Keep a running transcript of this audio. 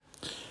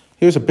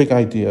Here's a big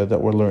idea that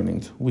we're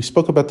learning. We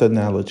spoke about the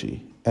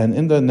analogy, and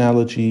in the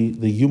analogy,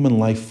 the human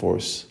life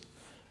force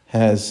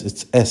has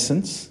its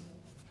essence,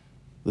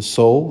 the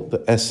soul,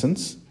 the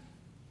essence,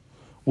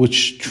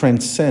 which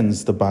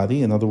transcends the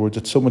body. In other words,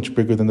 it's so much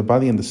bigger than the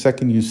body, and the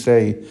second you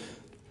say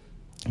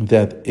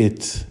that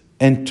it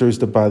enters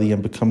the body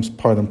and becomes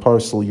part and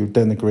parcel, you're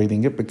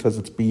denigrating it because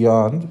it's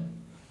beyond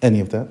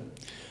any of that.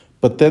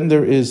 But then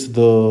there is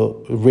the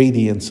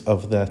radiance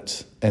of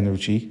that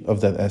energy,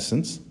 of that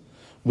essence,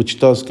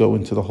 which does go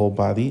into the whole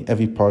body,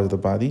 every part of the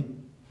body.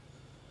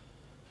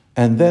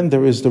 And then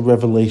there is the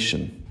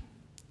revelation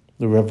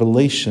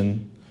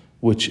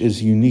which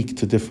is unique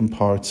to different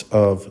parts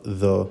of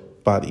the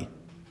body.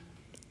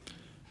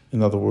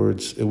 In other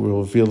words, it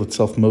will reveal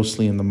itself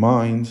mostly in the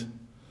mind,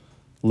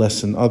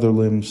 less in other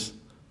limbs,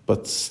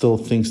 but still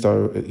things that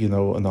are,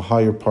 in the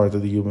higher part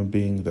of the human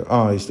being, the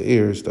eyes, the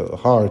ears, the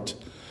heart,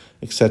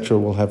 etc.,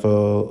 will have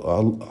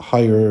a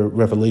higher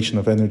revelation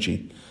of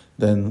energy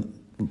than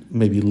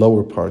maybe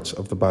lower parts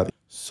of the body.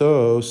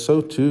 So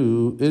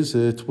too is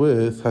it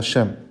with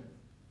Hashem.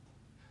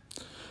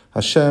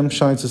 Hashem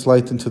shines his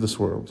light into this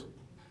world.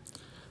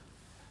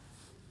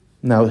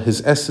 Now,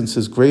 his essence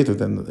is greater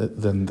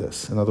than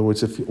this. In other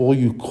words, if all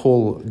you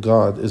call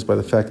God is by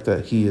the fact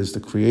that he is the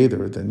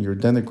creator, then you're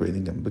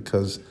denigrating him,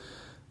 because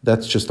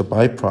that's just a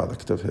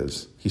byproduct of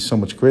his. He's so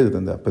much greater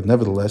than that. But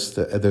nevertheless,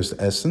 there's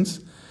the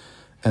essence,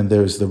 and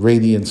there's the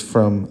radiance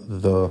from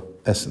the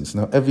essence.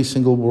 Now, every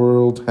single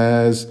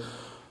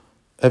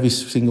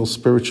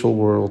spiritual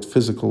world,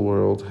 physical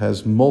world,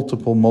 has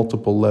multiple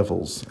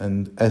levels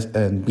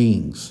and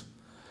beings.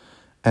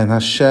 And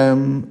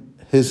Hashem,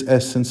 his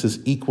essence is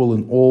equal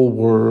in all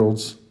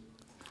worlds,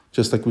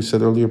 just like we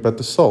said earlier about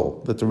the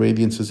soul, that the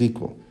radiance is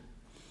equal.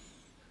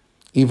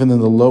 Even in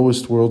the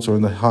lowest worlds or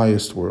in the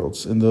highest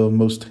worlds, in the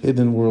most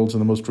hidden worlds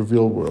and the most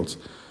revealed worlds,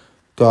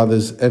 God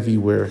is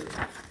everywhere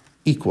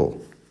equal.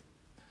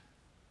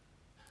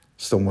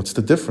 So what's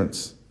the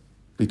difference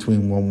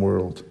between one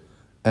world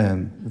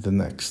and the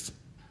next?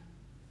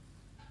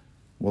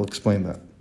 We'll explain that.